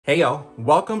Hey y'all,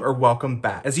 welcome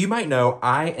back. As you might know,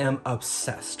 I am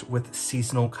obsessed with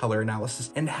seasonal color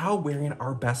analysis and how wearing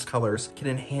our best colors can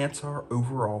enhance our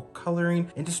overall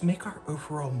coloring and just make our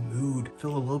overall mood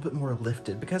feel a little bit more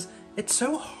lifted, because it's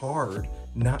so hard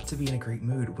not to be in a great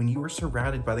mood when you are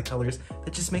surrounded by the colors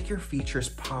that just make your features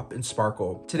pop and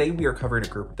sparkle. Today we are covering a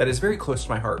group that is very close to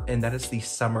my heart, and that is the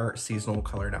summer seasonal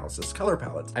color analysis color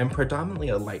palettes. I'm predominantly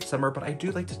a light summer, but I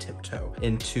do like to tiptoe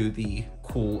into the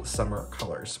cool summer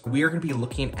colors. We are going to be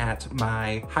looking at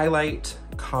my highlight,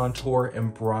 contour,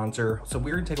 and bronzer. So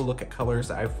we're going to take a look at colors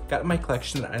that I've got in my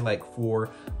collection that I like for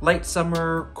light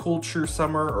summer, cool true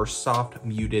summer, or soft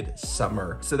muted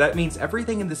summer. So that means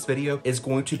everything in this video is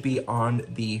going to be on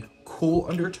the cool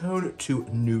undertone to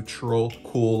neutral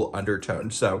cool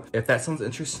undertone. So if that sounds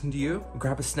interesting to you,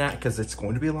 grab a snack because it's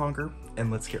going to be longer,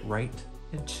 and let's get right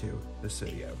into this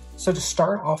video. So to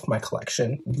start off my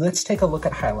collection, let's take a look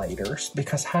at highlighters,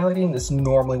 because highlighting is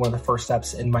normally one of the first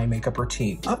steps in my makeup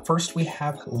routine. Up first, we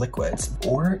have liquids.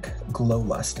 AURIC Glow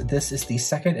Lust. This is the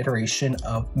second iteration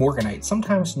of Morganite,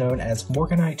 sometimes known as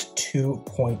Morganite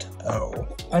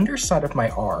 2.0. Underside of my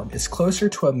arm is closer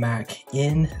to a MAC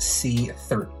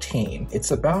NC13.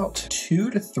 It's about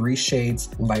 2 to 3 shades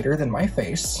lighter than my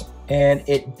face, and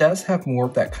it does have more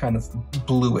of that kind of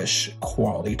bluish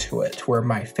quality to it, where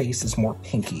my face is more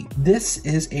pinky. This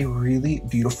is a really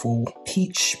beautiful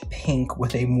peach pink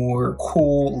with a more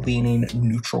cool leaning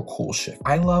neutral cool shift.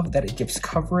 I love that it gives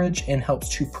coverage and helps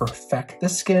to perfect the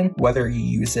skin, whether you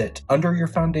use it under your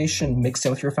foundation, mixed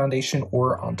in with your foundation,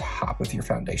 or on top of your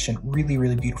foundation. Really,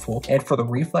 really beautiful. And for the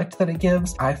reflect that it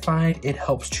gives, I find it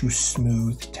helps to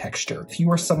smooth texture. If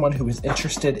you are someone who is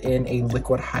interested in a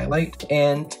liquid highlight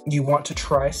and you want to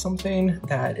try something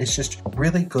that is just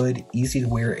really good, easy to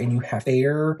wear, and you have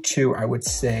fair to, I would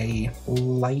say,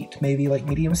 light, maybe like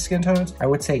medium skin tones, I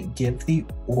would say give the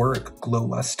AURIC Glow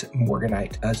Lust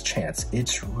Morganite a chance.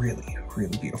 It's really,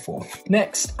 really beautiful.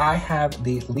 Next, I have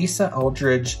the Lisa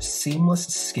Eldridge Seamless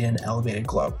Skin Elevated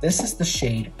Glow. This is the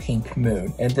shade Pink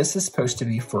Moon, and this is supposed to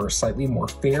be for slightly more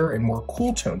fair and more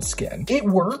cool toned skin. It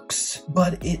works,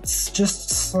 but it's just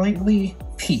slightly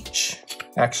peach.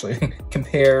 Actually,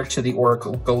 compared to the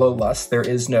AURIC Glow Lust, there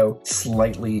is no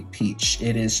slightly peach.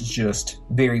 It is just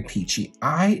very peachy.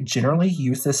 I generally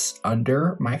use this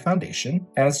under my foundation.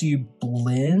 As you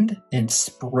blend and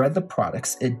spread the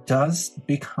products, it does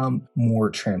become more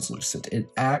translucent. It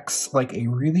acts like a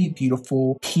really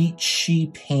beautiful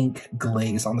peachy pink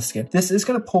glaze on the skin. This is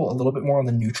going to pull a little bit more on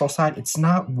the neutral side. It's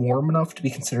not warm enough to be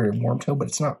considered a warm tone, but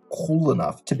it's not cool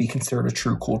enough to be considered a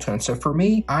true cool tone. So for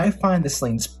me, I find this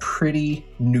leans pretty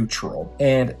neutral.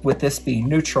 And with this being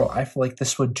neutral, I feel like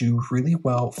this would do really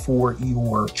well for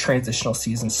your transitional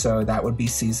seasons. So that would be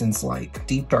seasons like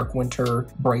deep dark winter,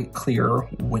 bright clear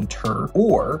winter,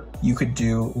 or you could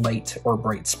do late or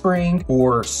bright spring,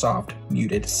 or soft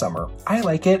muted summer. I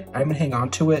like it. I'm gonna hang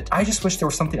on to it. I just wish there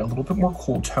was something a little bit more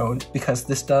cool toned, because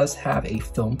this does have a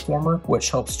film former which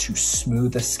helps to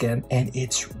smooth the skin, and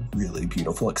it's really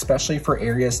beautiful, especially for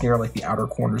areas near like the outer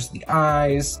corners of the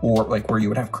eyes, or like where you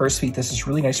would have crow's feet. This is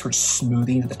really nice for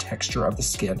smoothing the texture of the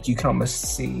skin. You can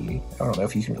almost see, I don't know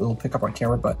if you can really pick up on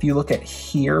camera, but if you look at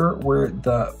here where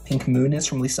the Pink Moon is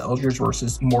from Lisa Eldridge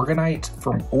versus Morganite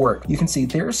from AURIC, you can see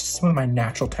there's some of my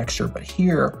natural texture, but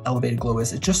here Elevated Glow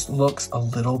is, it just looks a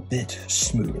little bit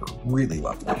smoother. Really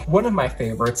lovely. One of my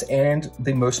favorites and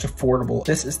the most affordable,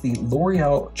 this is the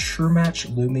L'Oreal True Match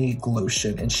Lumi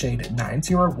Glotion in shade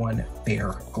 901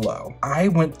 Fair Glow. I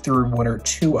went through one or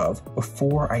two of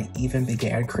before I even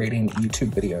began creating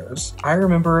YouTube videos. I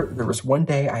remember there was one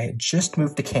day I had just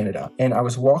moved to Canada, and I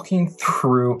was walking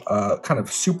through a kind of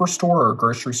superstore or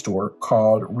grocery store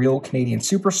called Real Canadian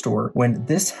Superstore when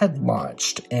this had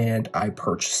launched, and I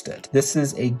purchased it. This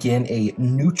is again a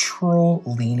neutral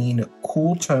leaning,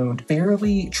 cool toned,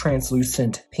 fairly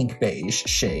translucent pink beige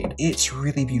shade. It's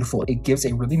really beautiful. It gives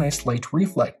a really nice light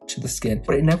reflect to the skin,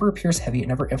 but it never appears heavy. It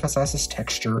never emphasizes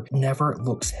texture, never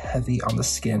looks heavy on the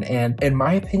skin. And in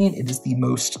my opinion, it is the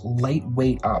most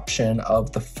lightweight option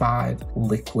of the 5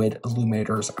 liquid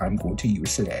illuminators I'm going to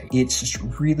use today. It's just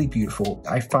really beautiful.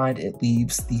 I find it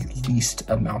leaves the least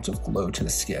amount of glow to the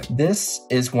skin. This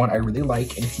is one I really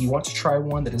like, and if you want to try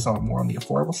one that is more on the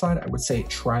affordable side, I would say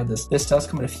try this. This does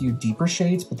come in a few deeper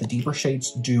shades, but the deeper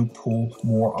shades do pull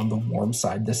more on the warm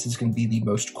side. This is going to be the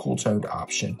most cool toned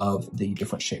option of the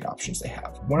different shade options they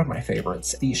have. One of my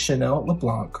favorites, the Chanel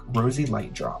Blanc Rosy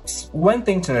Light Drops. One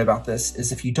thing to note about this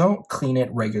is if you don't clean it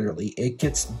regularly, it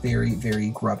gets very, very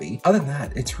grubby. Other than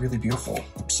that, it's really beautiful.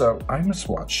 So I'm gonna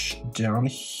swatch down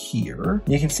here.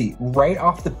 You can see right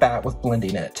off the bat with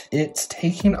blending it, it's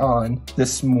taking on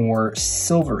this more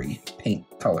silvery pink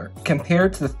color.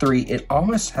 Compared to the 3, it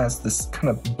almost has this kind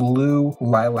of blue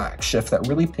lilac shift that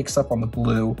really picks up on the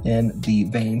blue in the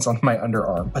veins on my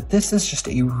underarm. But this is just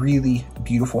a really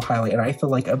beautiful highlight, and I feel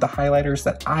like of the highlighters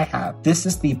that I have, this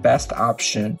is the best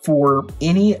option for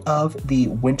any of the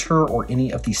winter or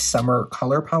any of the summer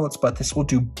color palettes, but this will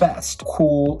do best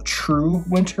cool true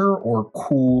winter or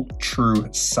cool true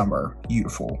summer.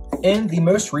 Beautiful. In the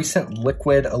most recent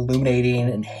liquid illuminating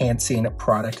enhancing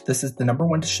product, this is the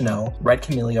 #1 Chanel Red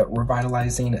Camellia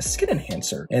Revitalizing Skin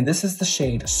Enhancer, and this is the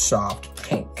shade Soft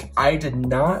Pink. I did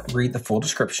not read the full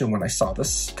description when I saw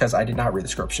this, because I did not read the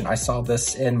description. I saw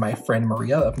this in my friend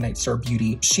Maria of Night Star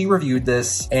Beauty. She reviewed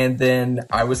this, and then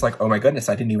I was like, oh my goodness,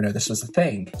 I didn't even know this was a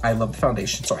thing. I love the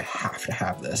foundation, so I have to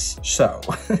have this. So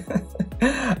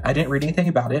I didn't read anything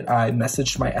about it. I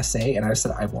messaged my SA and I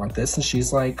said, I want this. And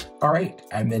she's like, all right,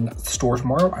 I'm in the store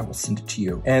tomorrow. I will send it to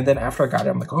you. And then after I got it,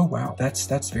 I'm like, oh wow,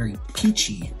 that's very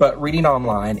peachy. But reading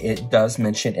online, it does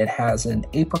mention it has an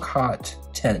apricot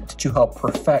tint to help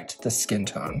perfect the skin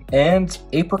tone. And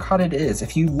apricot it is.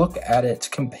 If you look at it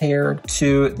compared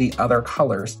to the other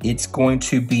colors, it's going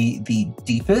to be the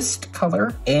deepest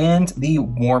color and the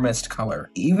warmest color.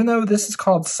 Even though this is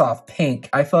called soft pink,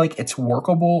 I feel like it's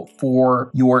workable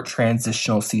for your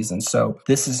transitional season. So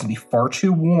this is gonna be far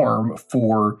too warm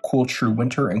for cool true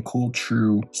winter and cool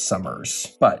true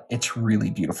summers, but it's really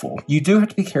beautiful. You do have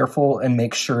to be careful and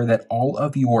make sure that all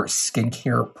of your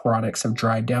skincare products have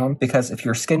dried down, because if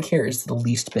your skincare is the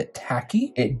least bit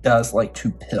tacky, it does like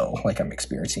to pill, like I'm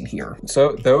experiencing here.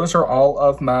 So those are all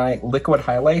of my liquid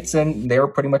highlights, and they're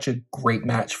pretty much a great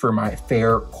match for my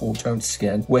fair, cool toned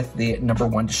skin, with the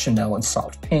 #1 Chanel in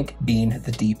Soft Pink being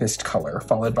the deepest color,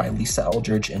 followed by Lisa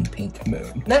Eldridge in Pink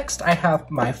Moon. Next, I have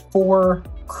my 4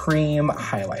 cream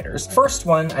highlighters. First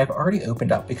one I've already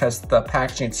opened up because the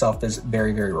packaging itself is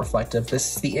very, very reflective.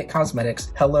 This is the IT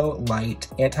Cosmetics Hello Light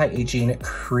Anti-Aging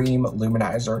Cream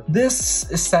Luminizer.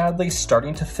 This is sadly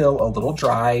starting to feel a little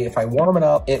dry. If I warm it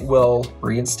up, it will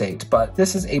reinstate, but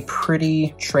this is a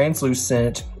pretty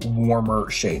translucent, warmer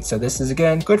shade. So this is,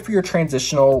 again, good for your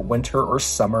transitional winter or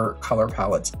summer color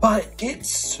palettes, but it's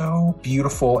so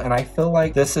beautiful, and I feel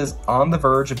like this is on the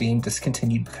verge of being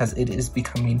discontinued because it is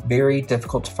becoming very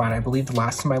difficult to find. I believe the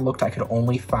last time I looked, I could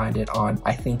only find it on,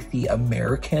 I think, the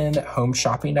American Home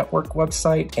Shopping Network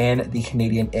website and the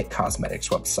Canadian IT Cosmetics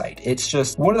website. It's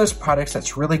just one of those products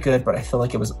that's really good, but I feel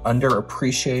like it was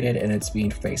underappreciated and it's being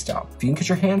phased out. If you can get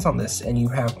your hands on this and you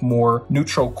have more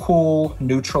neutral cool,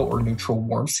 neutral, or neutral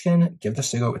warm skin, give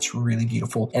this a go. It's really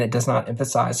beautiful, and it does not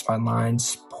emphasize fine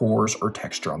lines, pores, or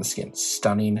texture on the skin.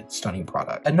 Stunning, stunning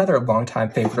product. Another longtime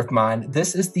favorite of mine,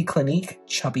 this is the Clinique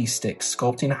Chubby Stick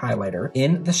Sculpting Highlighter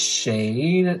in the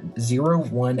shade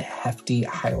 01 Hefty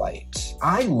Highlight.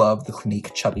 I love the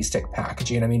Clinique Chubby Stick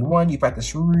packaging. I mean, one, you've got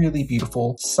this really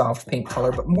beautiful soft pink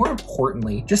color, but more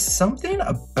importantly, just something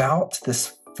about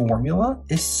this formula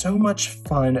is so much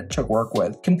fun to work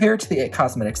with. Compared to the IT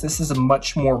Cosmetics, this is a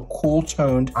much more cool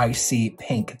toned icy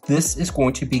pink. This is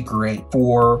going to be great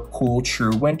for cool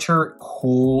true winter,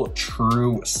 cool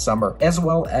true summer, as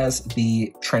well as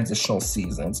the transitional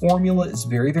seasons. Formula is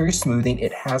very, very smoothing.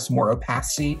 It has more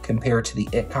opacity compared to the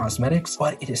IT Cosmetics,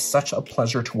 but it is such a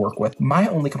pleasure to work with. My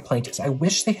only complaint is I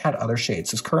wish they had other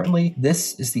shades, because currently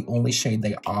this is the only shade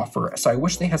they offer. So I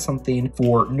wish they had something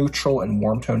for neutral and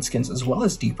warm toned skins, as well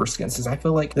as deeper skins, because I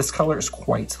feel like this color is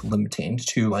quite limiting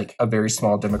to like a very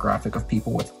small demographic of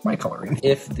people with my coloring.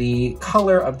 If the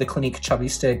color of the Clinique Chubby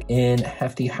Stick in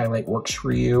Hefty Highlight works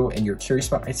for you and you're curious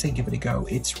about it, I'd say give it a go.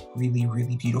 It's really,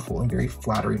 really beautiful and very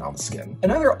flattering on the skin.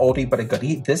 Another oldie but a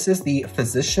goodie, this is the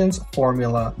Physicians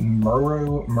Formula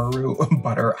Muru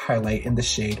Butter Highlight in the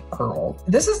shade Pearl.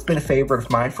 This has been a favorite of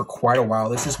mine for quite a while.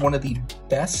 This is one of the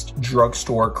best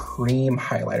drugstore cream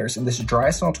highlighters, and this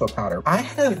dries down to a powder. I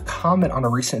had a comment on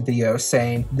a recent video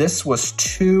saying this was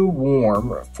too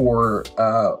warm for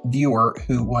a viewer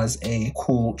who was a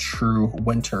cool true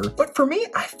winter, but for me,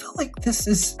 I feel like this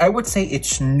is, I would say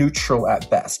it's neutral at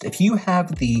best. If you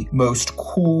have the most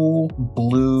cool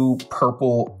blue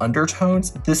purple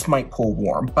undertones, this might pull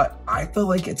warm, but I feel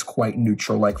like it's quite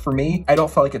neutral. Like for me, I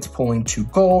don't feel like it's pulling too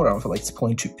gold. I don't feel like it's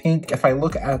pulling too pink. If I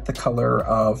look at the color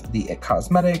of the IT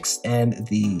Cosmetics and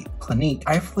the Clinique,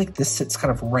 I feel like this sits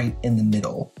kind of right in the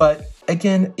middle, but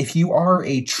Again, if you are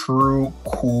a true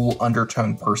cool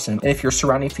undertone person, and if your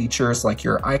surrounding features like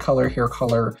your eye color, hair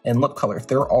color, and lip color, if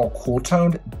they're all cool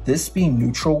toned, this being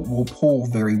neutral will pull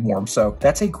very warm. So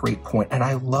that's a great point. And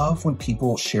I love when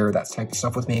people share that type of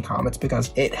stuff with me in comments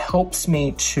because it helps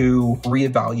me to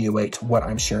reevaluate what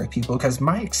I'm sharing with people, because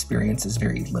my experience is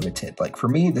very limited. Like for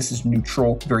me, this is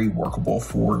neutral, very workable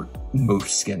for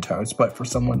most skin tones, but for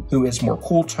someone who is more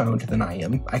cool toned than I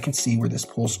am, I can see where this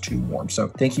pulls too warm. So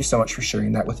thank you so much for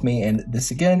sharing that with me. And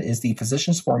this again is the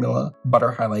Physicians Formula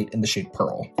Butter Highlight in the shade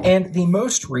Pearl. And the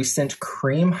most recent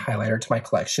cream highlighter to my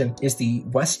collection is the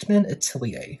WESTMAN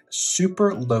ATELIER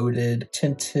Super Loaded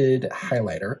Tinted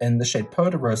Highlighter in the shade Peau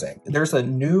de Rosé. There's a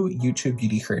new YouTube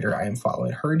beauty creator I am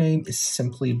following. Her name is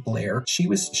Simply Blair. She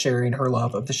was sharing her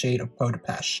love of the shade of Peau de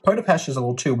Pêche. Peau de Pêche is a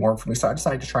little too warm for me, so I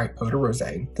decided to try Peau de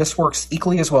Rosé. This works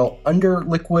equally as well under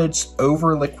liquids,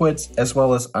 over liquids, as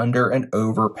well as under and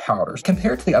over powders.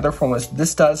 Compared to the other formulas,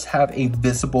 this does have a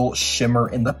visible shimmer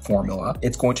in the formula.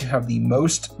 It's going to have the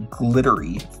most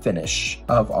glittery finish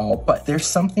of all, but there's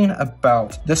something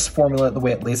about this formula, the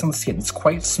way it lays on the skin. It's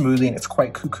quite smoothing, it's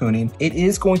quite cocooning. It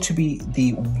is going to be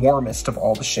the warmest of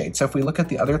all the shades. So if we look at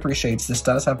the other three shades, this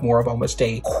does have more of almost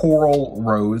a coral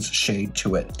rose shade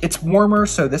to it. It's warmer,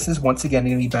 so this is once again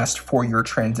going to be best for your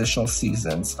transitional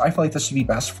seasons. I feel like this would be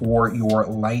best for your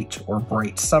light or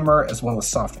bright summer as well as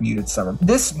soft muted summer.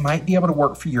 This might be able to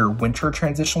work for your winter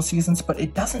transitional seasons, but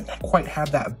it doesn't quite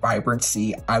have that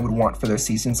vibrancy I would want for those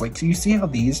seasons. Like, do you see how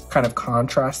these kind of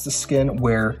contrast the skin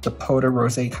where the Peau de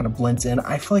Rosé kind of blends in?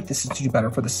 I feel like this is better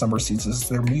for the summer seasons.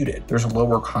 They're muted. There's a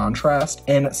lower contrast,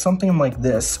 and something like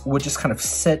this would just kind of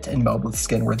sit and meld with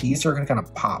skin, where these are going to kind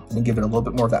of pop and give it a little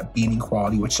bit more of that beaming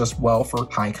quality, which does well for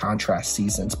high contrast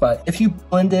seasons. But if you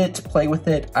blend it, play with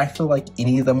it, I feel like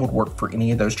any of them would work for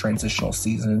any of those transitional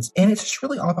seasons. And it's just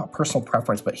really all about personal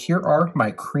preference. But here are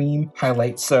my cream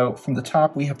highlights. So from the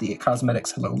top, we have the It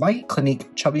Cosmetics Hello Light,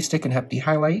 Clinique Chubby Stick and Hefty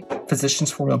Highlight,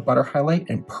 Physicians Formula Butter Highlight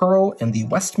in Pearl, and the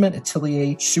WESTMAN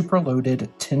ATELIER Super Loaded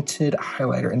Tinted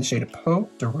Highlighter in the shade Peau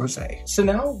de Rosé. So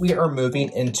now we are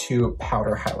moving into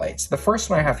powder highlights. The first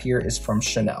one I have here is from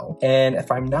Chanel. And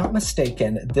if I'm not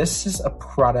mistaken, this is a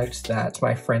product that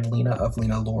my friend Lena of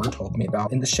Lena Lore told me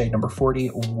about in the shade number 40,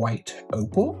 White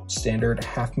Opal. Standard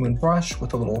half moon brush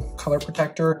with a little color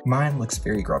protector. Mine looks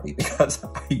very grubby because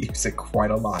I use it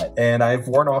quite a lot. And I've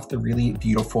worn off the really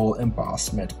beautiful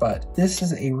embossment, but this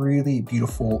is a really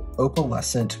beautiful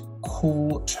opalescent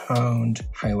cool toned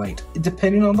highlight.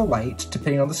 Depending on the light,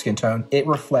 depending on the skin tone, it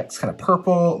reflects kind of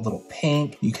purple, a little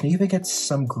pink. You can even get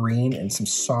some green and some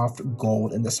soft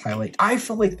gold in this highlight. I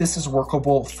feel like this is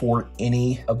workable for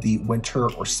any of the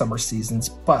winter or summer seasons,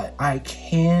 but I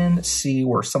can see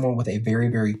where someone with a very,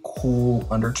 very cool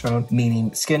undertone,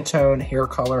 meaning skin tone, hair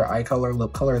color, eye color,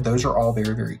 lip color, those are all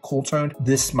very, very cool toned.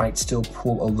 This might still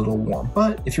pull a little warm.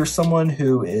 But if you're someone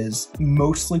who is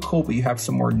mostly cool, but you have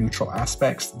some more neutral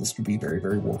aspects, this would be very,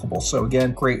 very workable. So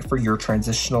again, great for your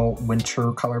transitional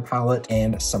winter color palette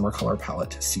and summer color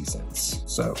palette seasons.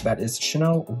 So that is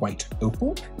Chanel White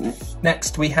Opal.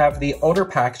 Next, we have the older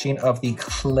packaging of the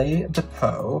Clé de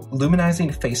Peau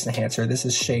Luminizing Face Enhancer. This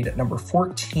is shade number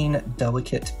 14,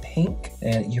 Delicate Pink.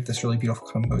 And you have this really beautiful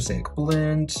kind of mosaic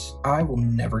blend. I will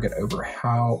never get over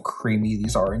how creamy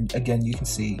these are. And again, you can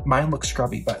see mine looks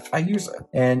scrubby, but I use it.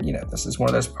 And you know, this is one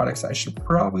of those products I should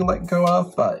probably let go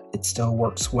of, but it still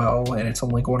works well, and it's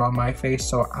only going on my face,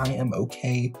 so I am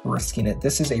okay risking it.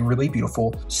 This is a really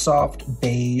beautiful soft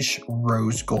beige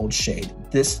rose gold shade.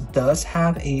 This does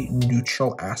have a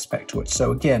neutral aspect to it,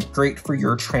 so again, great for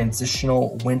your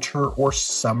transitional winter or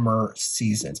summer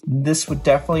seasons. This would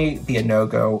definitely be a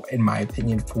no-go in my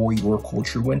opinion for your cool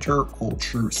true winter, cool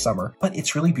true summer, but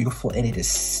it's really beautiful and it is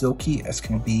silky as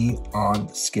can be on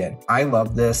the skin. I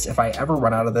love this. If I ever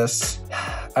run out of this,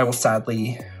 I will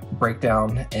sadly break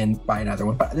down and buy another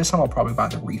one, but this time I'll probably buy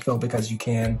the refill because you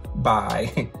can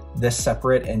buy this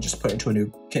separate and just put it into a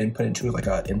new, can put it into like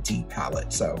an empty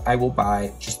palette. So I will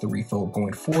buy just the refill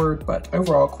going forward, but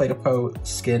overall Clé de Peau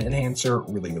skin enhancer,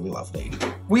 really, really lovely.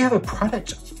 We have a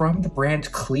product from the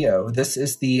brand Clio. This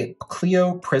is the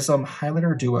Clio Prism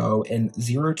Highlighter Duo in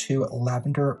 02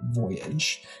 Lavender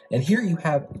Voyage. And here you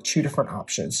have two different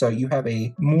options. So you have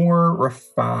a more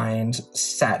refined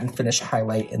satin finish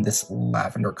highlight in this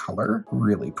lavender color,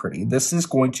 really pretty. This is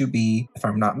going to be, if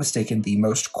I'm not mistaken, the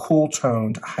most cool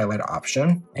toned highlight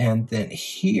option. And then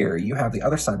here you have the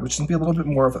other side, which is gonna be a little bit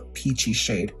more of a peachy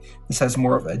shade. This has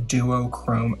more of a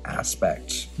duochrome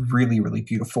aspect. Really, really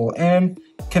beautiful. And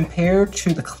compared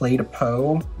to the Clay to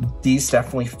Peau, these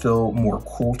definitely feel more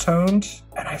cool toned.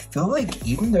 And I feel like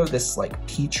even though this like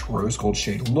peach rose gold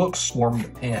shade looks warm in the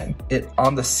pan, it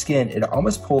on the skin, it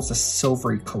almost pulls a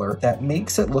silvery color that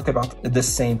makes it look about the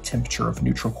same temperature of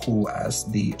neutral cool as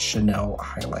the Chanel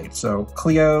highlight. So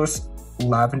Clio's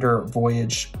Lavender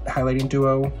Voyage highlighting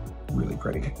duo, really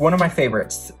pretty. One of my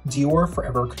favorites, Dior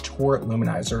Forever Couture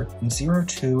Luminizer in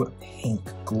 02 Pink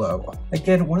Glow.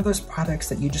 Again, one of those products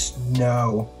that you just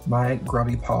know my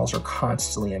grubby paws are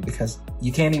constantly in because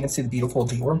you can't even see the beautiful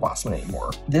Dior embossment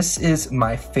anymore. This is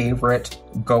my favorite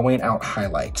going out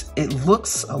highlight. It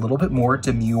looks a little bit more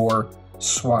demure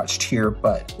swatched here,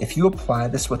 but if you apply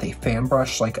this with a fan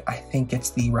brush, like I think it's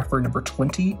the Rephr number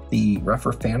 20, the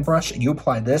Rephr fan brush, you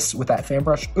apply this with that fan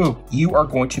brush, ooh, you are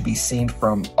going to be seen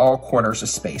from all corners of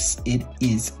space. It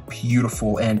is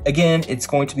beautiful. And again, it's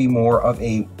going to be more of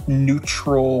a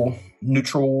neutral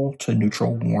to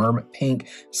neutral warm pink.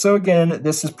 So again,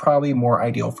 this is probably more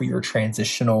ideal for your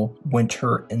transitional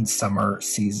winter and summer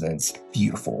seasons.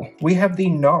 Beautiful. We have the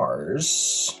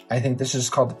NARS. I think this is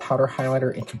called the powder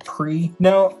highlighter in Capri.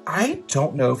 Now, I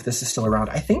don't know if this is still around.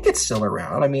 I think it's still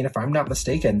around. I mean, if I'm not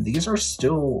mistaken, these are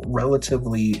still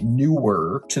relatively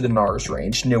newer to the NARS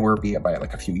range, newer be it by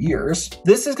like a few years.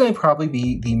 This is going to probably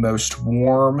be the most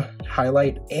warm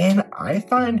highlight, and I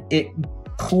find it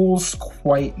pulls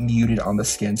quite muted on the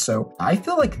skin. So I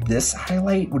feel like this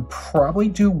highlight would probably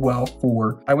do well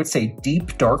for, I would say,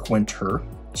 deep dark winter,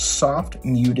 soft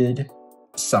muted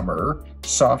summer,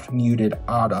 soft muted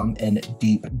autumn, and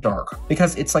deep dark,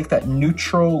 because it's like that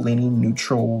neutral, leaning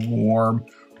neutral, warm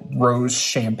rose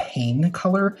champagne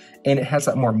color, and it has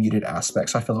that more muted aspect.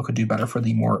 So I feel it could do better for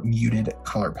the more muted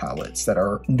color palettes that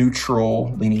are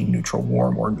neutral, leaning neutral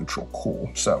warm, or neutral cool.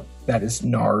 So that is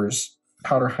NARS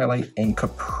powder highlight in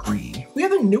Capri. We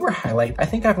have a newer highlight. I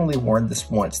think I've only worn this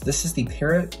once. This is the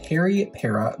Peri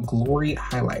Para Glory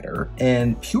highlighter,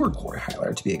 and Pure Glory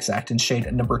highlighter to be exact, in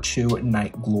shade number 2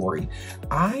 Night Glory.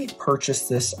 I purchased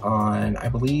this on, I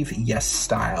believe, Yes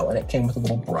Style, and it came with a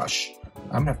little brush.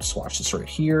 I'm gonna have to swatch this right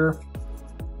here.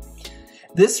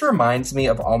 This reminds me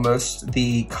of almost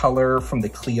the color from the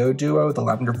Clio duo, the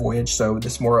Lavender Voyage. So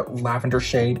this more lavender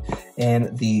shade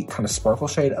and the kind of sparkle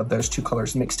shade of those two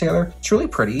colors mixed together. It's really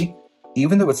pretty.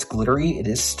 Even though it's glittery, it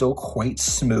is still quite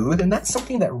smooth. And that's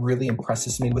something that really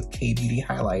impresses me with K-Beauty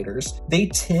highlighters. They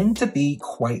tend to be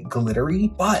quite glittery,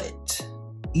 but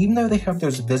even though they have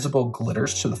those visible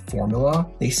glitters to the formula,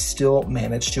 they still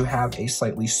manage to have a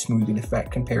slightly smoothing effect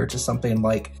compared to something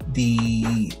like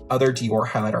the other Dior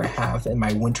highlighter I have in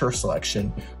my winter selection,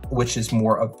 which is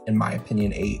more of, in my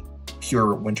opinion, a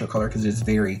pure winter color because it's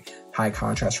very high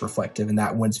contrast reflective, and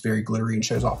that one's very glittery and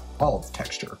shows off all of the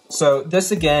texture. So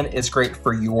this again is great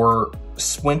for your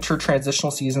winter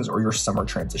transitional seasons or your summer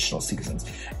transitional seasons.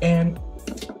 And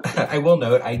I will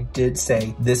note, I did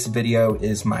say this video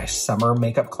is my summer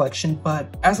makeup collection,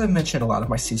 but as I've mentioned a lot of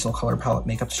my seasonal color palette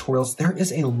makeup tutorials, there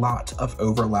is a lot of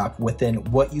overlap within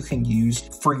what you can use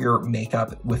for your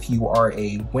makeup if you are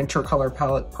a winter color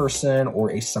palette person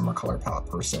or a summer color palette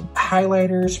person.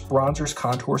 Highlighters, bronzers,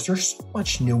 contours, there's so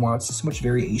much nuance, so much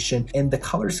variation, and the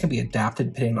colors can be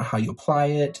adapted depending on how you apply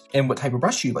it and what type of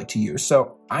brush you like to use.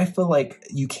 So I feel like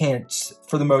you can't,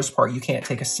 for the most part, you can't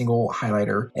take a single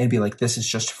highlighter and be like, this is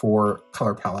just for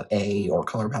color palette A or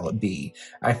color palette B.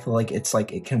 I feel like it's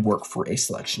like it can work for a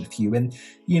selection of you. And,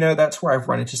 you know, that's where I've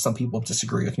run into some people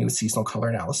disagree with me with seasonal color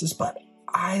analysis, but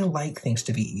I like things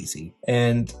to be easy.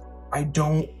 And I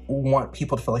don't want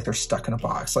people to feel like they're stuck in a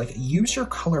box. Like, use your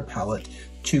color palette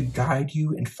to guide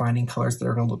you in finding colors that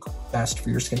are going to look best for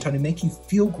your skin tone and make you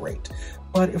feel great.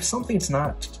 But if something's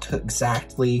not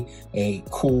exactly a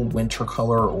cool winter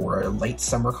color or a late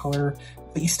summer color,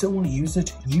 but you still want to use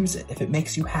it, use it. If it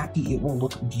makes you happy, it will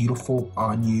look beautiful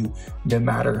on you, no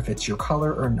matter if it's your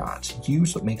color or not.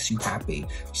 Use what makes you happy.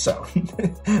 So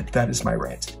that is my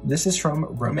rant. This is from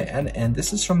Roman, and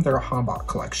this is from their Hanbok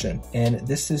collection. And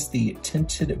this is the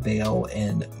Tinted Veil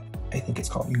in, I think it's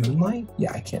called Moonlight.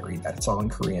 Yeah, I can't read that. It's all in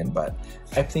Korean, but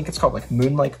I think it's called like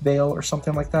Moonlight Veil or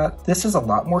something like that. This is a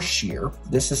lot more sheer.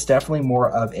 This is definitely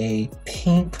more of a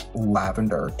pink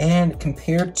lavender. And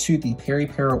compared to the Peri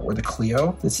Para or the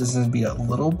Clio, this is going to be a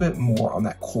little bit more on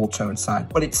that cool tone side,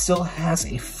 but it still has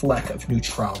a fleck of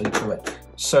neutrality to it.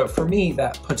 So for me,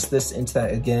 that puts this into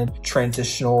that, again,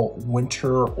 transitional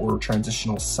winter or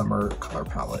transitional summer color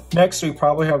palette. Next, we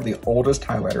probably have the oldest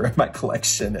highlighter in my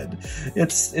collection, and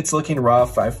it's looking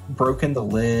rough. I've broken the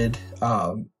lid.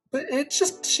 but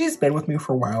she's been with me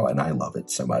for a while and I love it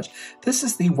so much. This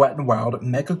is the Wet n Wild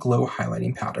Mega Glow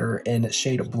Highlighting Powder in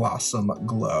shade Blossom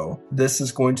Glow. This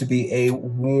is going to be a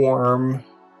warm,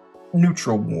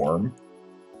 neutral warm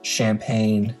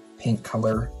champagne pink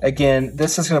color. Again,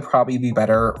 this is going to probably be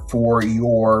better for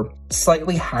your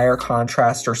slightly higher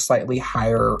contrast or slightly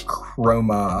higher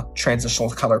chroma transitional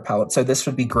color palette. So this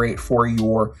would be great for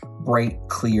your bright,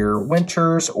 clear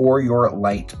winters or your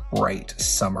light, bright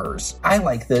summers. I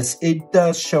like this. It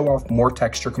does show off more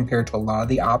texture compared to a lot of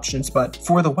the options, but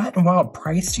for the Wet n Wild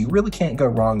price, you really can't go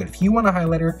wrong. If you want a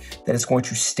highlighter that is going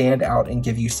to stand out and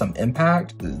give you some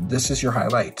impact, this is your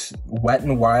highlight. Wet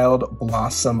n Wild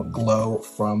Blossom Glow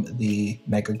from the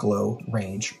Mega Glow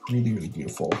range. Really, really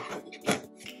beautiful.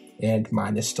 And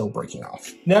mine is still breaking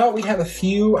off. Now we have a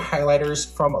few highlighters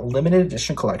from limited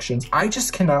edition collections I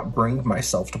just cannot bring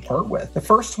myself to part with. The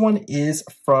first one is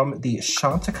from the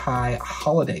Chantecaille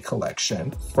Holiday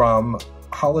Collection from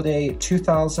Holiday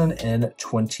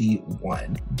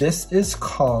 2021. This is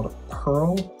called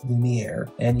Pearl Lumiere,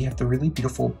 and you have the really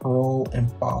beautiful pearl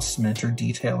embossment or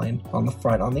detailing on the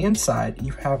front. On the inside,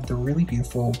 you have the really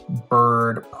beautiful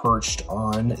bird perched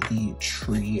on the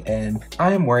tree, and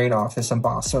I am wearing off this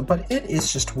embossment, but it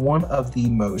is just one of the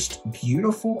most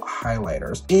beautiful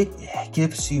highlighters. It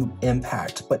gives you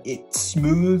impact, but it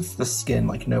smooths the skin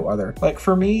like no other. Like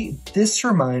for me, this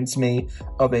reminds me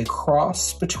of a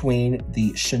cross between the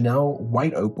Chanel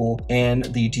White Opal and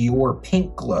the Dior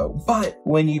Pink Glow, but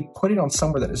when you put it on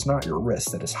somewhere that is not your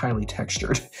wrist, that is highly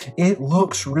textured, it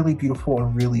looks really beautiful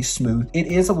and really smooth. It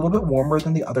is a little bit warmer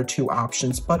than the other two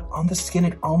options, but on the skin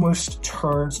it almost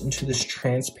turns into this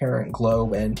transparent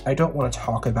glow, and I don't want to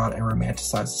talk about and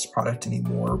romanticize this product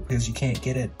anymore because you can't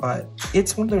get it, but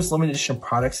it's one of those limited edition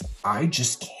products I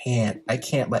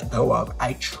can't let go of.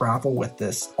 I travel with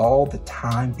this all the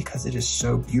time because it is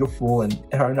so beautiful, and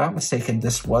if I'm not mistaken,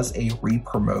 this was a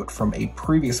re-promote from a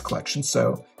previous collection,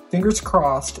 so fingers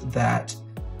crossed that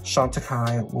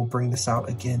Chantecaille will bring this out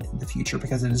again in the future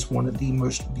because it is one of the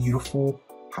most beautiful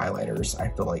highlighters,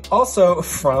 I feel like. Also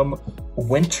from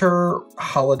Winter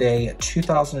Holiday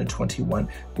 2021,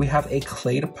 we have a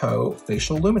Clé de Peau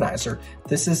Facial Luminizer.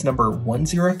 This is number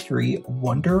 103,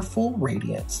 Wonderful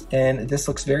Radiance. And this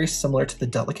looks very similar to the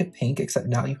Delicate Pink, except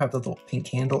now you have the little pink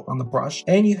handle on the brush,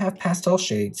 and you have pastel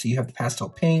shades. So you have the pastel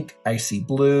pink, icy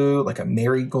blue, like a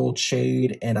marigold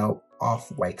shade, and a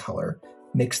off-white color.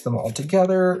 Mix them all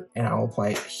together, and I'll apply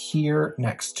it here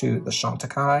next to the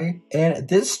Chantecaille. And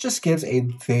this just gives a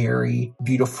very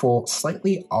beautiful,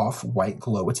 slightly off-white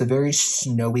glow. It's a very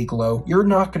snowy glow. You're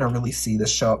not gonna really see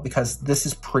this show up because this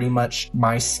is pretty much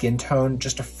my skin tone,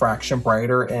 just a fraction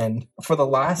brighter. And for the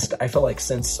last, I feel like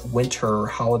since Winter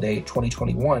Holiday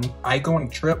 2021, I go on a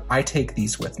trip, I take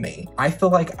these with me. I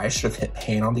feel like I should have hit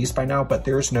pan on these by now, but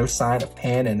there's no sign of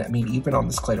pan. And I mean, even on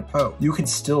this Clé de Peau, you can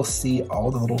still see all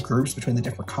the little grooves between the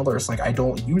different colors. Like I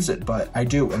don't use it, but I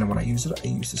do. And when I use it, I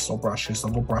use this little brush. This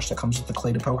little brush that comes with the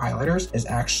Clé de Peau highlighters is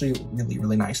actually really,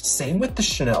 really nice. Same with the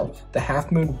Chanel. The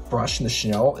Half Moon brush in the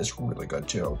Chanel is really good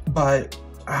too. But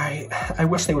I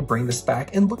wish they would bring this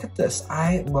back. And look at this.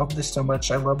 I love this so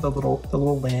much. I love the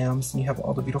little lambs, and you have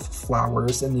all the beautiful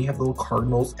flowers, and you have little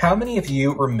cardinals. How many of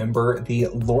you remember the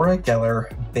Laura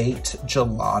Geller Baked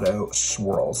Gelato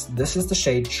Swirls? This is the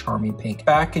shade Charming Pink.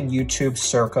 Back in YouTube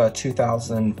circa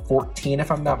 2014, if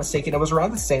I'm not mistaken, it was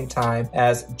around the same time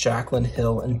as Jaclyn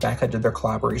Hill and Becca did their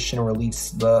collaboration and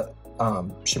released the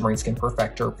Shimmering Skin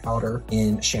Perfector powder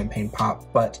in Champagne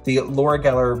Pop, but the Laura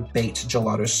Geller Baked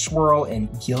Gelato Swirl and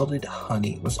Gilded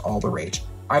Honey was all the rage.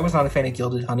 I was not a fan of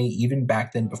Gilded Honey even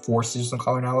back then before seasonal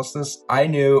color analysis. I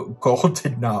knew gold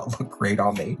did not look great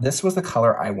on me. This was the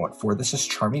color I went for. This is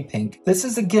Charming Pink. This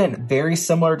is, again, very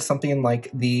similar to something like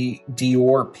the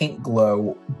Dior Pink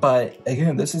Glow, but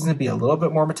again, this is going to be a little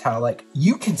bit more metallic.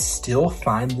 You can still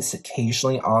find this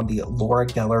occasionally on the Laura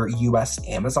Geller US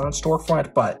Amazon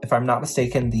storefront, but if I'm not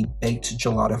mistaken, the Baked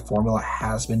Gelato formula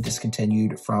has been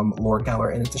discontinued from Laura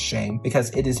Geller, and it's a shame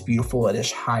because it is beautiful. It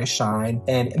is high shine,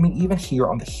 and I mean, even here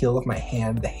on the heel of my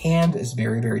hand, the hand is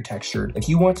very, very textured. If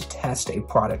you want to test a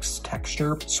product's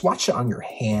texture, swatch it on your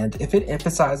hand. If it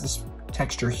emphasizes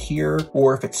texture here,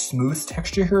 or if it smooths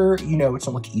texture here, you know it's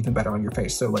gonna look even better on your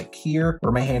face. So like here,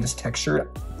 where my hand is textured,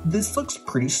 this looks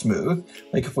pretty smooth.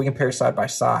 Like if we compare side by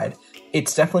side,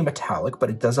 it's definitely metallic, but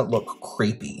it doesn't look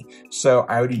crepey. So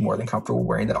I would be more than comfortable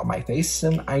wearing that on my face,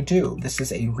 and I do. This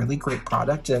is a really great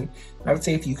product, and I would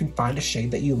say if you can find a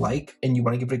shade that you like and you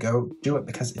want to give it a go, do it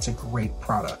because it's a great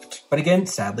product. but again,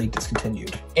 sadly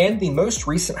discontinued. And the most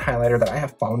recent highlighter that I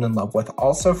have fallen in love with,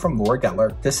 also from Laura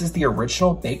Geller, this is the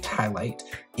original baked highlight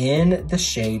in the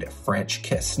shade French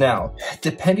Kiss. Now,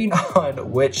 depending on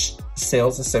which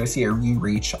sales associate you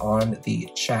reach on the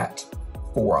chat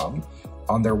forum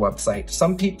on their website,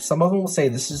 some of them will say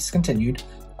this is discontinued.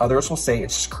 Others will say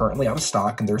it's currently out of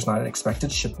stock and there's not an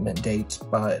expected shipment date,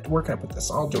 but we're gonna put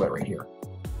this, I'll do it right here.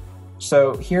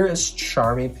 So here is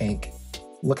Charming Pink.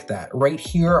 Look at that, right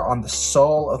here on the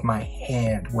sole of my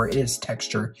hand where it is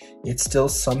texture, it still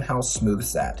somehow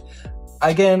smooths that.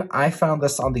 Again, I found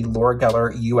this on the Laura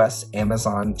Geller US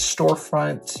Amazon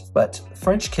storefront, but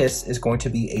French Kiss is going to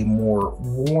be a more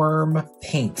warm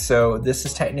pink. So this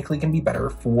is technically going to be better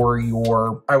for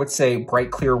your, I would say, bright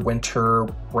clear winter,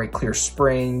 bright clear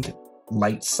spring,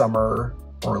 light summer,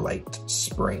 or light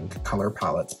spring color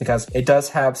palettes, because it does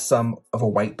have some of a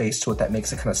white base to it that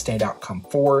makes it kind of stand out, come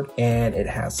forward, and it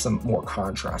has some more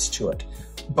contrast to it.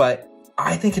 But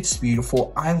I think it's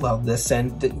beautiful. I love this.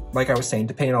 And like I was saying,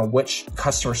 depending on which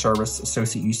customer service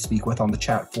associate you speak with on the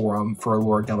chat forum for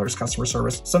Laura Geller's customer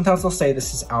service, sometimes they'll say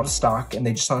this is out of stock and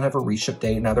they just don't have a reship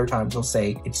date. And other times they'll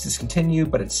say it's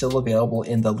discontinued, but it's still available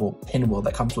in the little pinwheel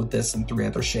that comes with this and 3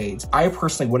 other shades. I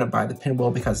personally wouldn't buy the pinwheel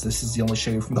because this is the only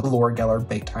shade from the Laura Geller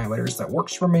baked highlighters that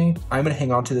works for me. I'm going to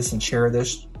hang on to this and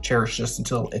cherish this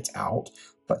until it's out.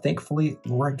 But thankfully,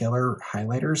 Laura Geller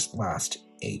highlighters last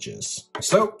ages.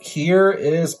 So here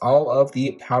is all of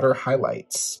the powder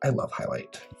highlights. I love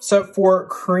highlight. So for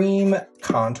cream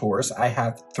contours, I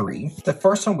have 3. The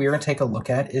first one we're going to take a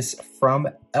look at is from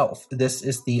e.l.f. This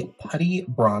is the Putty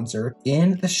Bronzer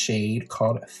in the shade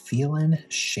called Feelin'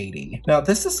 Shady. Now,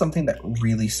 this is something that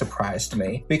really surprised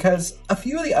me because a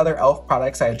few of the other e.l.f.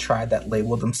 products I had tried that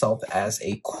labeled themselves as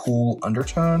a cool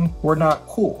undertone were not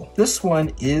cool. This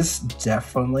one is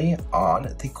definitely on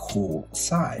the cool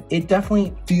side. It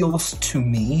definitely feels to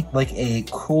me like a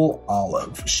cool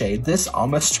olive shade. This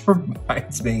almost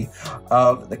reminds me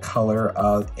of the color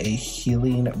of a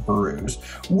Healing Bruise,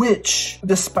 which,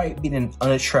 despite being an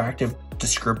unattractive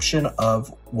description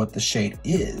of what the shade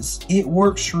is, it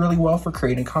works really well for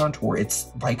creating contour.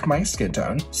 It's like my skin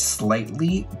tone,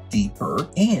 slightly deeper,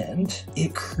 and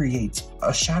it creates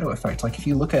a shadow effect. Like if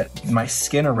you look at my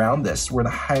skin around this, where the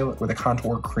highlight, where the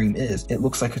contour cream is, it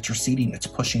looks like it's receding, it's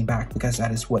pushing back, because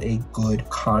that is what a good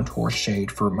contour shade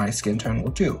for my skin tone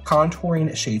will do.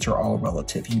 Contouring shades are all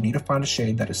relative. You need to find a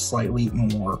shade that is slightly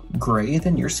more gray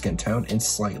than your skin tone and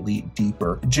slightly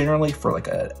deeper. Generally for like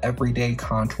a everyday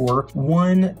contour,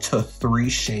 1 to 3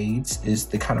 shades is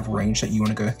the kind of range that you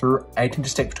want to go through. I tend to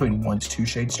stick between 1 to 2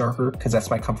 shades darker because that's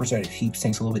my comfort zone. It keeps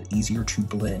things a little bit easier to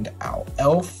blend out.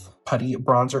 e.l.f. Putty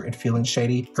Bronzer and Feeling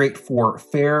Shady, great for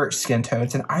fair skin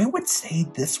tones, and I would say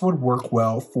this would work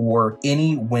well for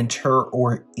any winter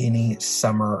or any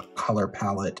summer color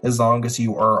palette as long as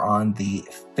you are on the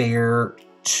fair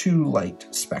to light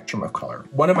spectrum of color.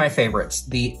 One of my favorites,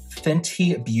 the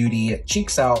Fenty Beauty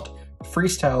Cheeks Out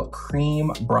Freestyle Cream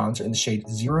Bronzer in the shade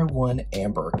 01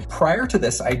 Amber. Prior to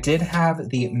this, I did have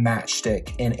the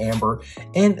Matchstick in Amber,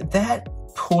 and that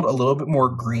pulled a little bit more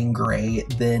green gray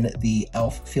than the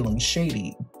e.l.f. Feeling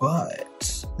Shady,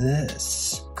 but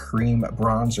this cream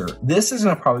bronzer, this is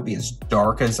gonna probably be as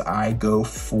dark as I go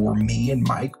for me in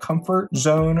my comfort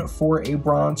zone for a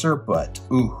bronzer, but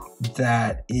ooh,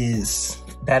 that is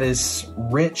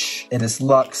rich, it is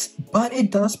luxe, but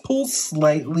it does pull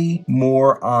slightly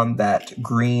more on that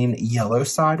green yellow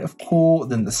side of cool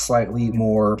than the slightly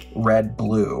more red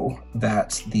blue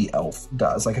that the e.l.f.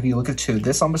 does. Like if you look at 2,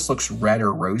 this almost looks red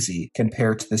or rosy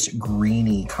compared to this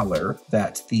greeny color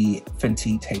that the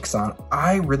Fenty takes on.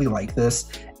 I really like this,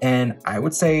 and I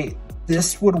would say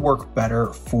this would work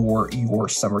better for your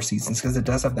summer seasons because it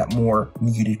does have that more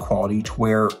muted quality to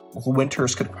where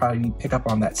winters could probably pick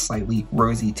up on that slightly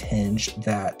rosy tinge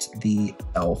that the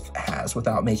e.l.f. has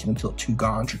without making them feel too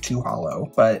gaunt or too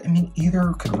hollow. But I mean,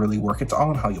 either could really work. It's all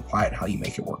on how you apply it and how you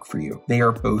make it work for you. They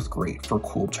are both great for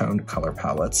cool toned color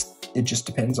palettes. It just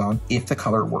depends on if the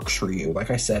color works for you.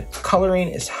 Like I said, coloring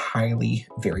is highly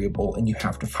variable and you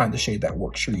have to find the shade that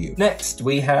works for you. Next,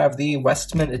 we have the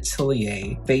WESTMAN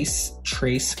Atelier Face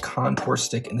Trace Contour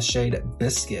Stick in the shade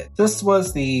Biscuit. This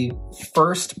was the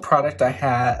first product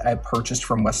I purchased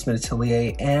from WESTMAN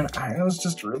Atelier, and I was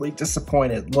just really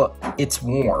disappointed. Look, it's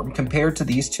warm. Compared to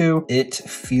these two, it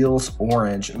feels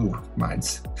orange. Ooh,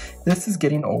 this is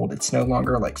getting old. It's no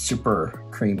longer like super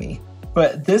creamy.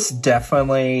 But this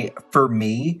definitely, for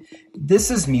me,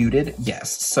 this is muted, yes.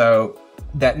 So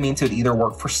that means it would either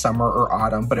work for summer or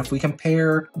autumn. But if we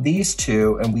compare these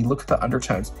two and we look at the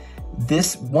undertones,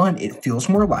 this one, it feels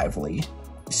more lively.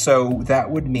 So that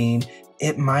would mean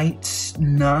it might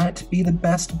not be the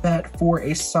best bet for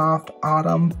a soft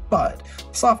autumn, but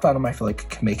soft autumn I feel like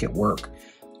can make it work.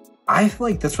 I feel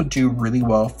like this would do really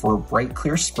well for bright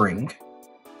clear spring,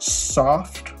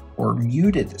 soft or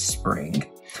muted spring,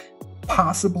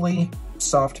 possibly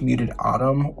soft muted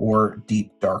autumn or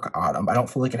deep dark autumn. I don't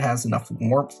feel like it has enough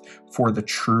warmth for the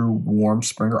true warm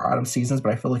spring or autumn seasons,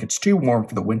 but I feel like it's too warm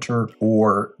for the winter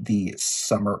or the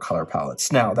summer color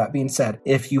palettes. Now, that being said,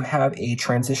 if you have a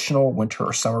transitional winter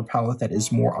or summer palette that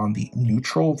is more on the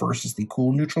neutral versus the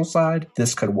cool neutral side,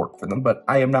 this could work for them. But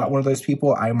I am not one of those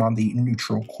people. I am on the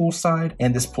neutral cool side,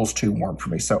 and this pulls too warm for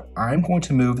me. So I'm going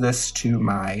to move this to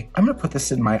I'm going to put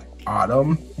this in my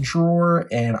autumn drawer,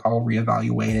 and I'll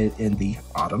reevaluate it in the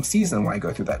autumn season when I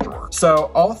go through that drawer.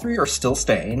 So all three are still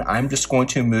staying. I'm just going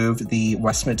to move the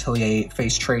WESTMAN Atelier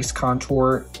Face Trace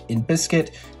Contour in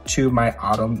Biscuit to my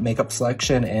autumn makeup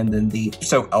selection, and then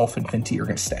so Elf and Fenty are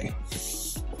gonna stay.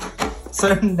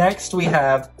 So next we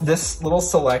have this little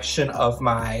selection of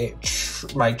my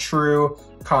true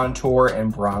contour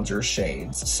and bronzer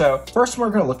shades. So first one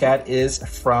we're going to look at is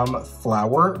from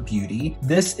Flower Beauty.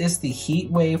 This is the Heat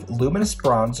Wave Luminous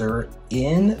Bronzer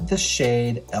in the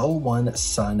shade L1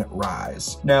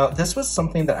 Sunrise. Now, this was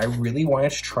something that I really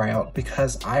wanted to try out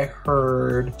because I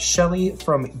heard Shelly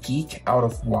from Geek Out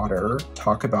of Water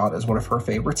talk about as one of her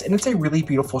favorites, and it's a really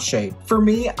beautiful shade. For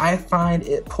me, I find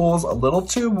it pulls a little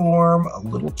too warm, a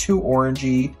little too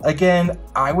orangey. Again,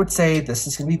 I would say this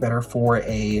is going to be better for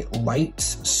a light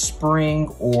spring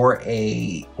or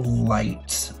a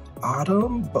light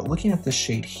autumn, but looking at this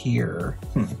shade here,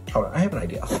 hold on, I have an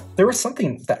idea. There was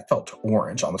something that felt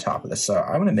orange on the top of this, so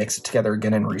I'm gonna mix it together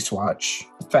again and re-swatch.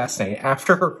 Fascinating.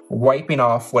 After wiping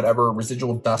off whatever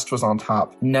residual dust was on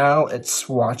top, now it's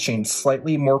swatching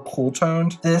slightly more cool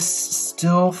toned. This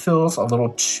still feels a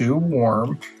little too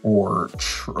warm or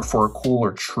for a cool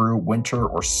or true winter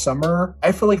or summer.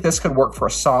 I feel like this could work for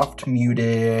a soft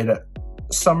muted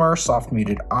summer, soft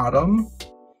muted autumn,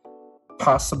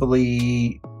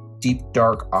 possibly deep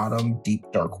dark autumn, deep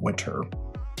dark winter.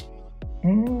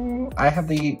 I have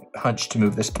the hunch to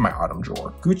move this to my autumn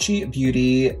drawer. Gucci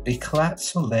Beauty Eclat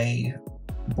Soleil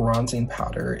bronzing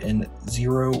powder in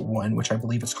 01, which I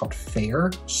believe is called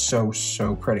Fair. So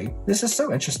pretty. This is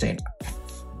so interesting.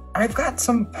 I've got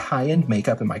some high-end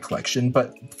makeup in my collection,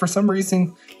 but for some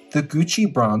reason, the Gucci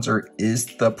bronzer is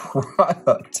the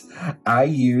product I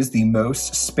use the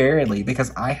most sparingly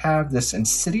because I have this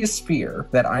insidious fear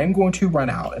that I'm going to run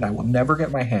out and I will never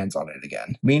get my hands on it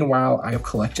again. Meanwhile, I have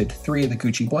collected 3 of the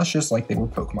Gucci blushes like they were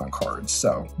Pokemon cards.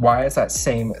 So why is that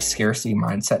same scarcity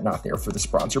mindset not there for this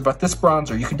bronzer? But this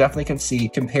bronzer, you can definitely see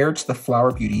compared to the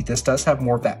Flower Beauty, this does have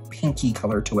more of that pinky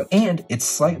color to it, and it's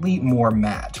slightly more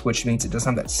matte, which means it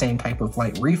doesn't have that same type of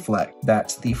light reflect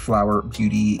that the Flower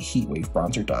Beauty Heatwave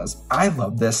bronzer does. I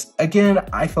love this. Again,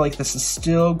 I feel like this is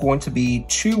still going to be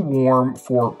too warm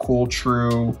for cool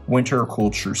true winter,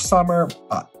 cool true summer,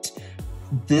 but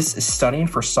this is stunning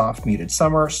for soft muted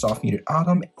summer, soft muted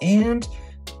autumn, and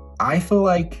I feel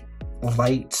like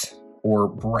light or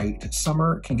bright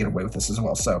summer can get away with this as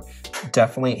well. So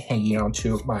definitely hanging on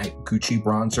to my Gucci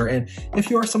bronzer. And if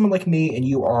you are someone like me and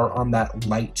you are on that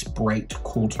light, bright,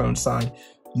 cool tone side,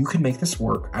 you can make this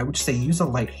work. I would say use a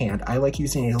light hand. I like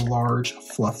using a large,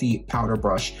 fluffy powder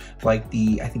brush like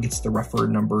I think it's the Refer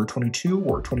number 22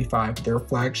 or 25, their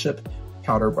flagship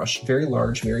powder brush. Very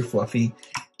large, very fluffy.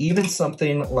 Even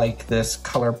something like this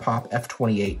ColourPop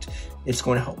F28, it's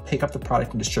going to help pick up the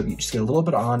product and distribute. Just get a little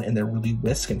bit on and then really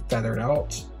whisk and feather it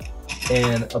out.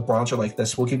 And a bronzer like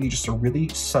this will give you just a really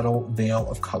subtle veil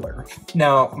of color.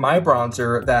 Now, my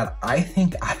bronzer that I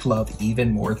think I love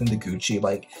even more than the Gucci,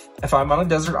 like if I'm on a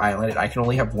desert island, I can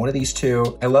only have one of these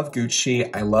two. I love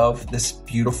Gucci. I love this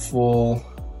beautiful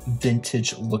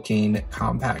vintage looking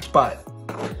compact, but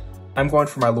I'm going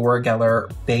for my Laura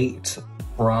Geller Baked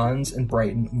Bronze and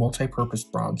Brighten Multi-Purpose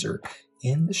Bronzer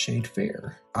in the shade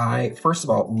Fair. I, first of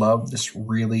all, love this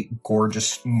really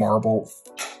gorgeous marble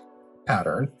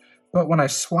pattern. But when I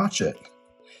swatch it,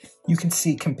 you can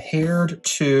see compared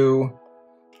to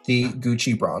the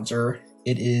Gucci bronzer,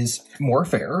 it is more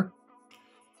fair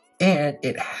and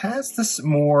it has this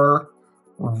more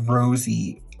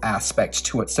rosy aspect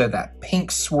to it. So that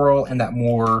pink swirl and that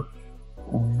more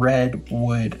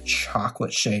redwood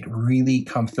chocolate shade really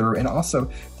come through. And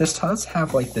also this does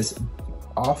have like this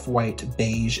off-white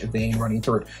beige vein running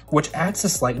through it, which adds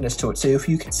this lightness to it. So if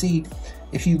you can see,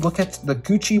 if you look at the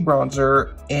Gucci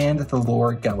bronzer and the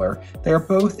Laura Geller, they're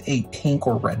both a pink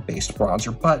or red based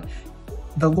bronzer, but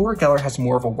the Laura Geller has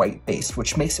more of a white base,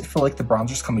 which makes it feel like the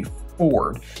bronzer's coming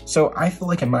forward. So I feel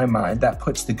like in my mind, that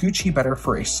puts the Gucci better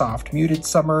for a soft muted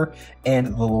summer and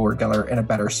the Laura Geller in a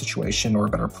better situation or a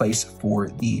better place for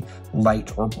the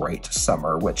light or bright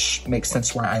summer, which makes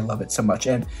sense why I love it so much.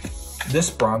 And this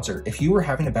bronzer, if you were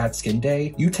having a bad skin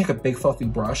day, you take a big fluffy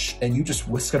brush and you just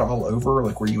whisk it all over,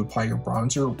 like where you apply your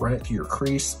bronzer, run it through your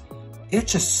crease. It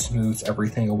just smooths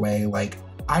everything away. Like,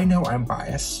 I know I'm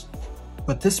biased,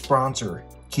 but this bronzer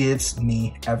gives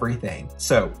me everything.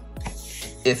 So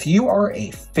if you are a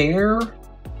fair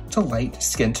to light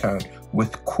skin tone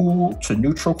with cool to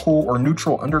neutral cool or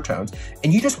neutral undertones,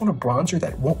 and you just want a bronzer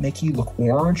that won't make you look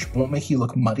orange, won't make you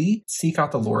look muddy, seek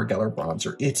out the Laura Geller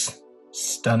bronzer. It's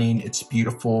stunning, it's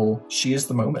beautiful. She is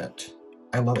the moment.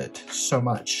 I love it so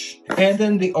much. And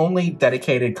then the only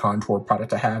dedicated contour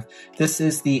product I have, this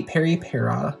is the Peri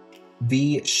Para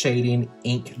V Shading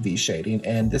Ink V Shading,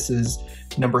 and this is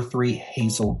number 3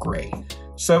 Hazel Gray.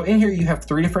 So in here you have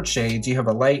 3 different shades. You have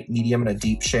a light, medium, and a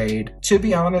deep shade. To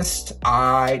be honest,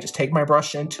 I just take my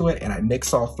brush into it and I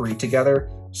mix all 3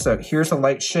 together. So here's a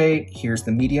light shade, here's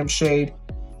the medium shade,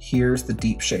 here's the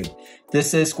deep shade.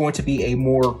 This is going to be a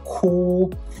more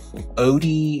cool,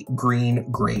 OD green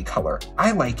gray color.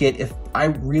 I like it. If I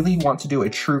really want to do a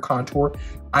true contour,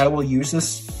 I will use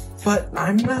this, but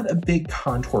I'm not a big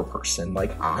contour person.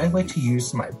 Like, I like to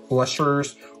use my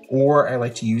blushers, or I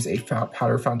like to use a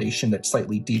powder foundation that's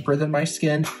slightly deeper than my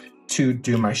skin to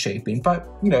do my shaping. But,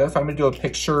 you know, if I'm gonna do a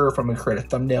picture, if I'm gonna create a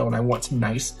thumbnail and I want some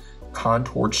nice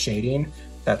contoured shading,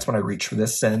 that's when I reach for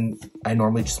this, and I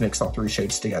normally just mix all 3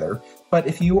 shades together. But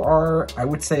if you are, I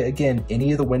would say again,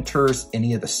 any of the winters,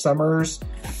 any of the summers,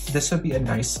 this would be a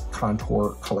nice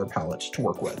contour color palette to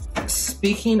work with.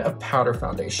 Speaking of powder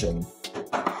foundation,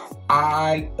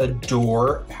 I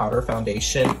adore powder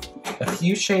foundation, a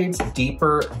few shades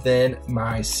deeper than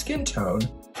my skin tone,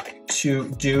 to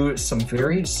do some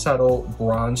very subtle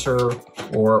bronzer,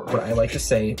 or what I like to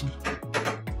say,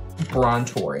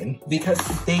 bronzing, because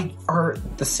they are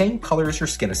the same color as your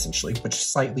skin essentially, but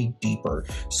slightly deeper.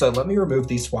 So let me remove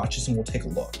these swatches and we'll take a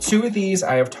look. 2 of these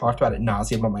I have talked about at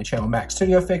nauseam on my channel, MAC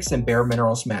Studio Fix and Bare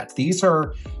Minerals Matte. These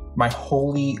are my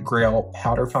holy grail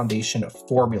powder foundation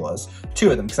formulas.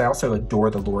 2 of them, because I also adore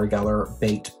the Laura Geller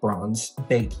Baked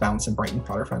Bounce and Brighten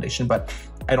Powder Foundation, but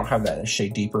I don't have that in a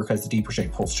shade deeper because the deeper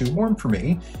shade pulls too warm for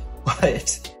me.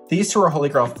 But these 2 are holy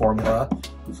grail formula.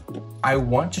 I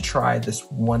want to try this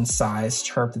one size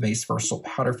Turn Up the Base Versatile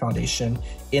Powder Foundation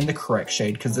in the correct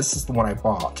shade, because this is the one I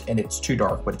bought and it's too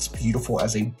dark, but it's beautiful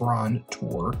as a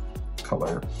bronzer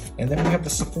color. And then we have the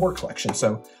Sephora collection.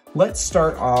 So let's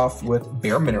start off with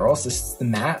Bare Minerals. This is the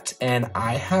matte, and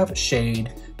I have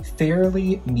shade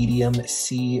Fairly Medium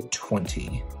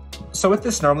C20. So with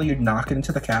this, normally you'd knock it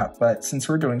into the cap, but since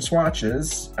we're doing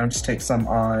swatches, I'm just take some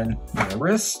on my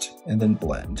wrist and then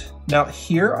blend. Now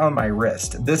here on my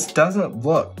wrist, this doesn't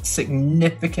look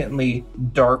significantly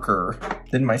darker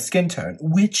than my skin tone,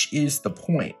 which is the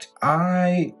point.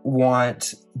 I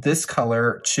want this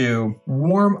color to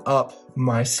warm up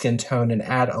my skin tone and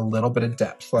add a little bit of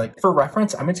depth. Like, for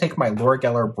reference, I'm gonna take my Laura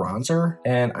Geller bronzer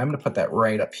and I'm gonna put that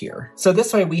right up here. So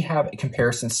this way we have a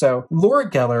comparison. So Laura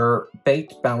Geller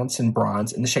Baked Balance and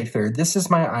Bronze in the shade Fair. This is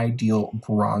my ideal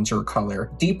bronzer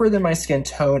color. Deeper than my skin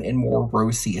tone and more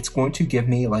rosy. It's going to give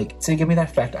me that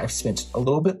effect. I've spent a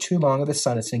little bit too long in the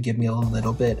sun. It's gonna give me a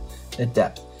little bit of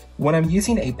depth. When I'm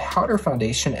using a powder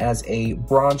foundation as a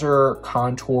bronzer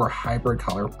contour hybrid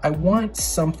color, I want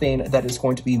something that is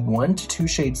going to be 1 to 2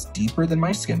 shades deeper than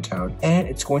my skin tone, and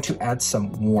it's going to add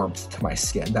some warmth to my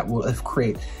skin that will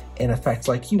create an effect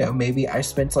like, you know, maybe I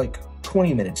spent like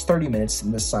 20 minutes, 30 minutes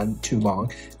in the sun too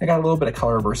long. I got a little bit of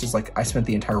color versus like I spent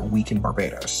the entire week in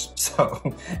Barbados.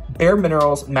 So Bare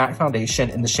Minerals Matte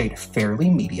Foundation in the shade Fairly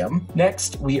Medium.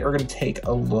 Next, we are gonna take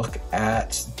a look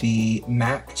at the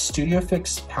MAC Studio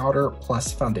Fix Powder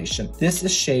Plus Foundation. This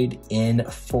is shade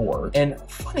N4. And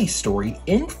funny story,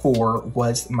 N4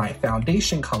 was my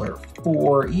foundation color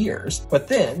for years. But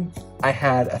then I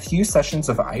had a few sessions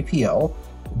of IPL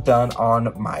done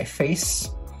on my face,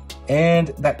 and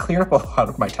that cleared up a lot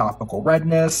of my topical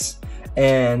redness,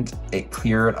 and it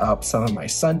cleared up some of my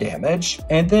sun damage.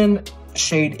 And then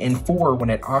shade N4 when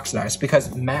it oxidized,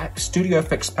 because MAC Studio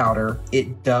Fix powder,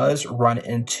 it does run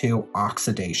into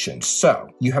oxidation. So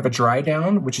you have a dry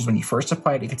down, which is when you first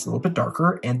apply it, it gets a little bit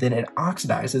darker, and then it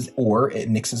oxidizes or it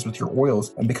mixes with your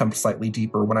oils and becomes slightly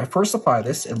deeper. When I first apply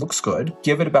this, it looks good.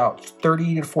 Give it about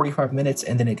 30 to 45 minutes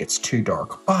and then it gets too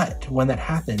dark. But when that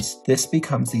happens, this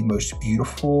becomes the most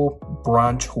beautiful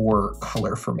bronzer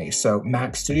color for me. So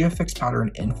MAC Studio Fix powder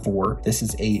in N4, this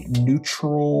is a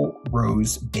neutral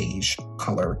rose beige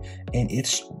color, and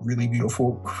it's really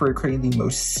beautiful for creating the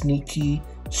most sneaky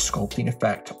sculpting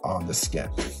effect on the skin.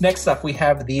 Next up, we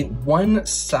have the One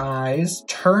Size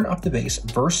Turn Up the Base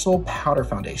Versatile Powder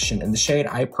Foundation, and the shade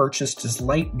I purchased is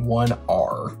Light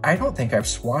 1R. I don't think I've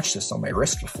swatched this on my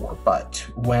wrist before, but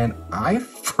when I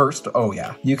first, oh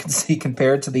yeah, you can see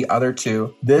compared to the other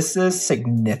two, this is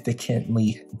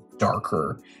significantly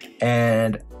darker.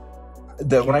 And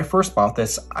when I first bought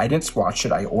this, I didn't swatch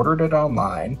it. I ordered it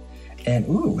online. And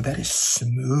ooh, that is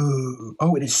smooth.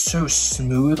 Oh, it is so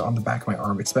smooth on the back of my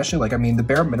arm, especially like, I mean, the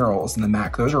Bare Minerals and the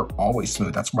MAC, those are always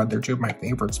smooth. That's why they're two of my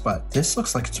favorites, but this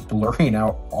looks like it's blurring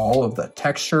out all of the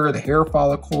texture, the hair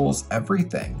follicles,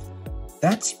 everything.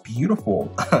 That's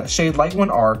beautiful. Shade Light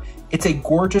 1R. It's a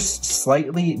gorgeous,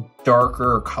 slightly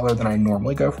darker color than I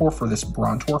normally go for this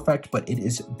bronzer effect, but it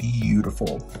is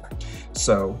beautiful.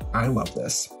 So I love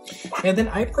this. And then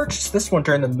I purchased this one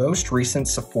during the most recent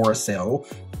Sephora sale,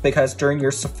 because during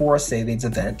your Sephora Savings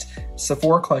event,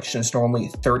 Sephora Collection is normally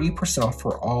 30% off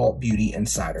for all beauty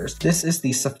insiders. This is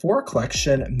the Sephora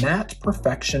Collection Matte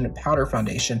Perfection Powder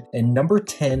Foundation in number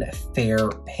 10 Fair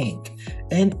Pink.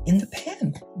 And in the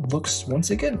pan, looks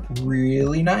once again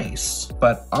really nice.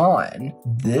 But on,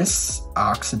 this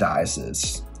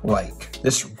oxidizes. Like,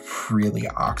 this really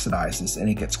oxidizes and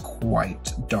it gets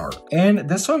quite dark. And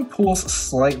this one pulls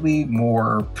slightly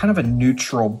more kind of a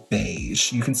neutral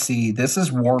beige. You can see this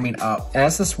is warming up.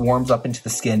 As this warms up into the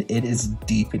skin, it is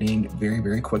deepening very,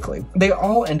 very quickly. They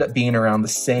all end up being around the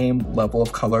same level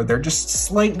of color. They're just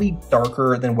slightly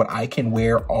darker than what I can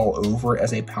wear all over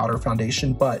as a powder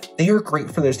foundation, but they are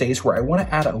great for those days where I want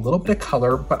to add a little bit of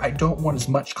color, but I don't want as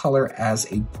much color as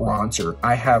a bronzer.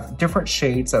 I have different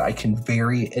shades that I can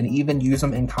vary and even use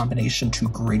them in combination to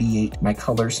gradiate my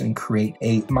colors and create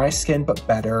a my skin but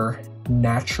better,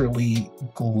 naturally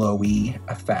glowy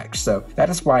effect. So that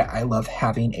is why I love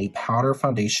having a powder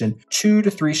foundation 2 to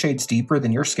 3 shades deeper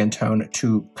than your skin tone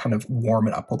to kind of warm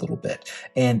it up a little bit.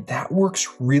 And that works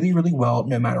really, really well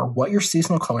no matter what your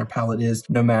seasonal color palette is,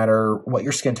 no matter what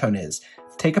your skin tone is.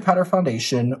 Take a powder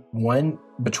foundation,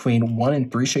 between 1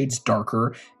 and 3 shades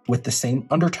darker with the same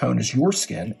undertone as your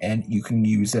skin, and you can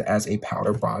use it as a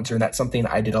powder bronzer. And that's something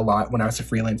I did a lot when I was a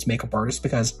freelance makeup artist,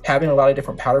 because having a lot of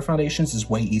different powder foundations is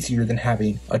way easier than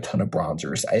having a ton of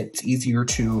bronzers. It's easier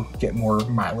to get more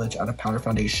mileage out of powder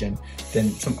foundation than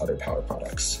some other powder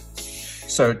products.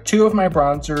 So 2 of my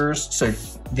bronzers, so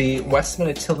the WESTMAN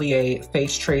Atelier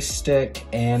Face Trace Stick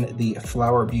and the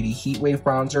Flower Beauty Heat Wave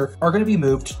Bronzer are gonna be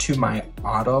moved to my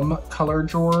autumn color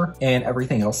drawer, and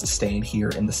everything else is staying here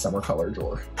in the summer color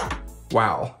drawer.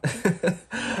 Wow.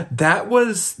 That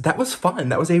was fun.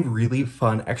 That was a really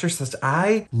fun exercise.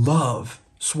 I love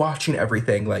swatching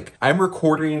everything. Like, I'm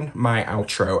recording my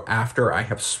outro after I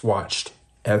have swatched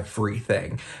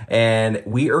everything, and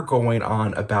we are going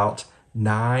on about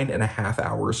 9.5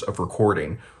 hours of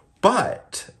recording.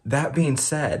 But that being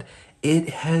said, it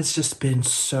has just been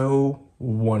so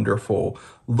wonderful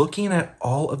looking at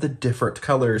all of the different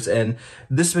colors. And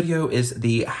this video is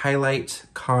the highlight,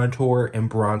 contour, and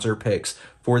bronzer picks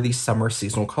for the summer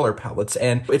seasonal color palettes.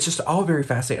 And it's just all very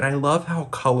fascinating. And I love how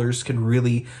colors can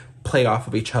really play off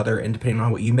of each other, and depending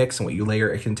on what you mix and what you layer,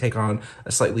 it can take on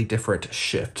a slightly different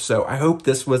shift. So I hope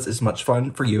this was as much fun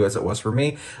for you as it was for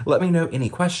me. Let me know any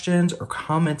questions or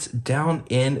comments down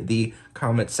in the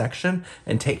comment section,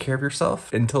 and take care of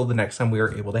yourself until the next time we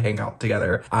are able to hang out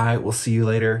together. I will see you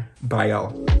later. Bye,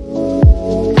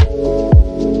 y'all.